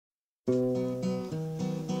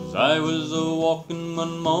As I was a-walking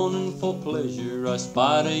one morning for pleasure, I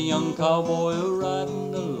spied a young cowboy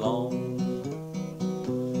a-riding along.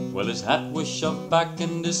 Well, his hat was shoved back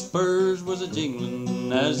and his spurs was a-jingling,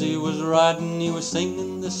 and as he was riding he was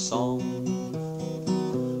singing this song.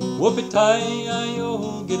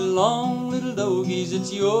 Whoopee-tie-yi-o, get along, little dogies,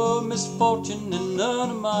 it's your misfortune and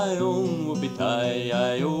none of my own.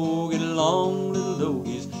 Whoopee-tie-yi-o, get along, little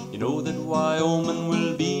dogies, you know that Wyoming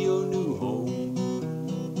will be your new home.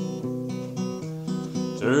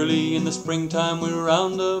 It's early in the springtime, we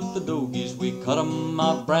round up the dogies, we cut 'em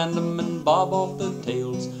out, brand 'em, and bob off the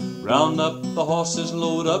tails. Round up the horses,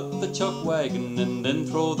 load up the chuck wagon, and then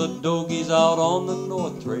throw the dogies out on the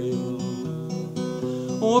North Trail.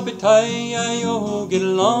 Whoopee-tie-yi-o, get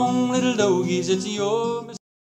along, little dogies, it's your